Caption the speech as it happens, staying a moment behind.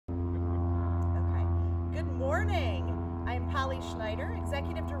Good morning. I'm Polly Schneider,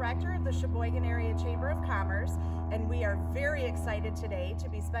 Executive Director of the Cheboygan Area Chamber of Commerce, and we are very excited today to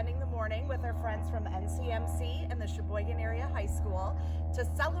be spending the morning with our friends from NCMC and the Cheboygan Area High School to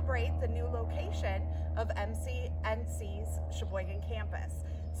celebrate the new location of NCMC's Cheboygan campus.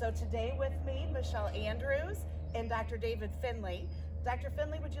 So today with me, Michelle Andrews and Dr. David Finley. Dr.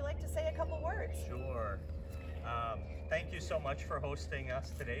 Finley, would you like to say a couple words? Sure. Thank you so much for hosting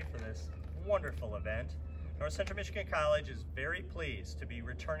us today for this wonderful event. North Central Michigan College is very pleased to be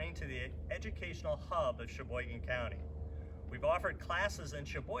returning to the educational hub of Cheboygan County. We've offered classes in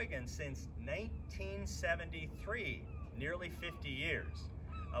Cheboygan since 1973, nearly 50 years,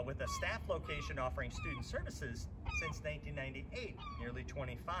 with a staff location offering student services since 1998, nearly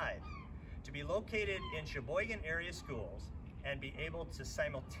 25. To be located in Cheboygan area schools and be able to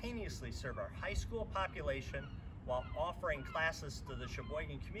simultaneously serve our high school population while offering classes to the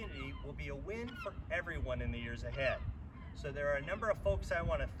Cheboygan community will be a win for everyone in the years ahead. So there are a number of folks I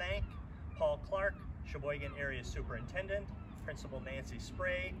want to thank: Paul Clark, Cheboygan Area Superintendent, Principal Nancy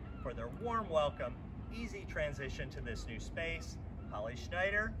Spray, for their warm welcome, easy transition to this new space, Polly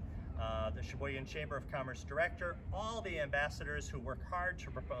Schneider, the Cheboygan Chamber of Commerce Director, all the ambassadors who work hard to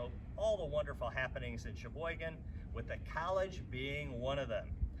promote all the wonderful happenings in Cheboygan, with the college being one of them.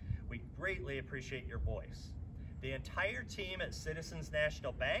 We greatly appreciate your voice. The entire team at Citizens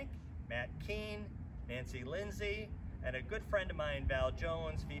National Bank, Matt Keene, Nancy Lindsay, and a good friend of mine, Val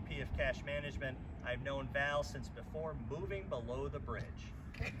Jones, VP of Cash Management. I've known Val since before moving below the bridge.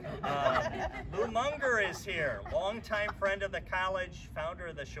 Lou Munger is here, longtime friend of the college, founder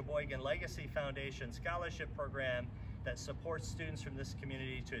of the Cheboygan Legacy Foundation Scholarship Program that supports students from this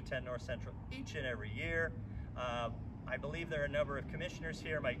community to attend North Central each and every year. I believe there are a number of commissioners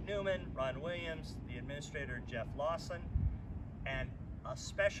here: Mike Newman, Ron Williams, the administrator Jeff Lawson, and a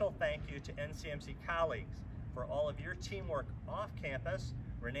special thank you to NCMC colleagues for all of your teamwork off campus.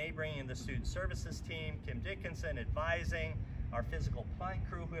 Renee bringing the student services team, Kim Dickinson advising, our physical plant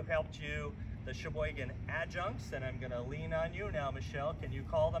crew who helped you, the Cheboygan adjuncts, and I'm going to lean on you now, Michelle. Can you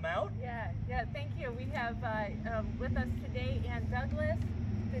call them out? Yeah, thank you. We have with us today Ann Douglas,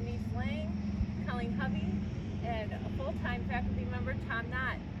 Denise Lang, Colleen Hovey, and a full-time faculty member, Tom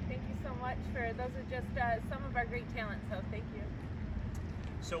Knott. Thank you so much for, those are just some of our great talents, so thank you.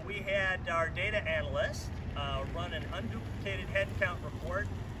 So we had our data analyst run an unduplicated headcount report.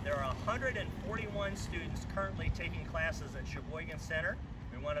 There are 141 students currently taking classes at Cheboygan Center.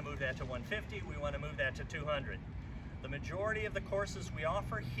 We want to move that to 150, we want to move that to 200. The majority of the courses we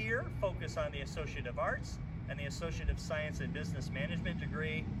offer here focus on the Associate of Arts and the Associate of Science and Business Management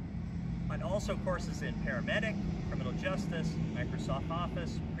degree, and also courses in paramedic, criminal justice, Microsoft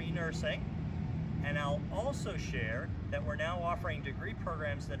Office, pre-nursing. And I'll also share that we're now offering degree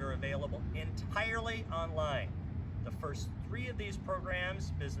programs that are available entirely online. The first 3 of these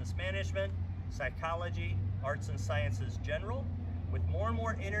programs, business management, psychology, arts and sciences general, with more and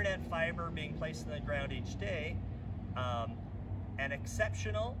more internet fiber being placed in the ground each day, an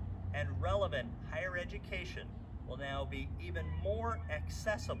exceptional and relevant higher education will now be even more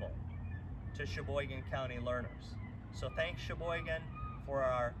accessible to Cheboygan County learners. So thanks, Cheboygan, for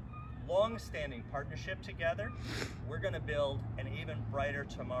our long-standing partnership together. We're going to build an even brighter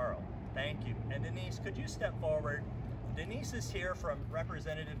tomorrow. Thank you. And Denise, could you step forward? Denise is here from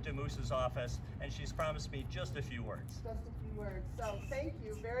Representative DeMoose's office, and she's promised me just a few words. Just a few words. So thank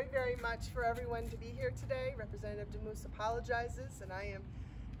you very, very much for everyone to be here today. Representative DeMoose apologizes, and I am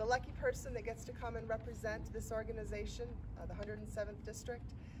the lucky person that gets to come and represent this organization, the 107th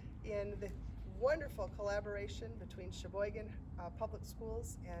District, in the wonderful collaboration between Cheboygan Public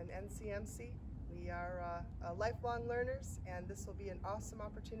Schools and NCMC. We are lifelong learners, and this will be an awesome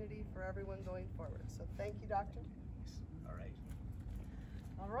opportunity for everyone going forward. So thank you, Doctor. All right.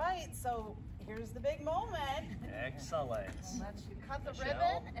 All right, so here's the big moment. Excellent. Let's cut the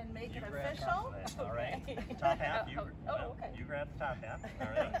Michelle, ribbon and make it grab official. top of that. All right. Top half. You, okay. You grab the top half. All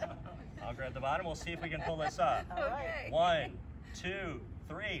right. I'll grab the bottom. We'll see if we can pull this up. All right. 1, 2,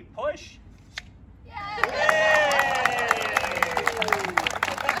 3. Push. Yay!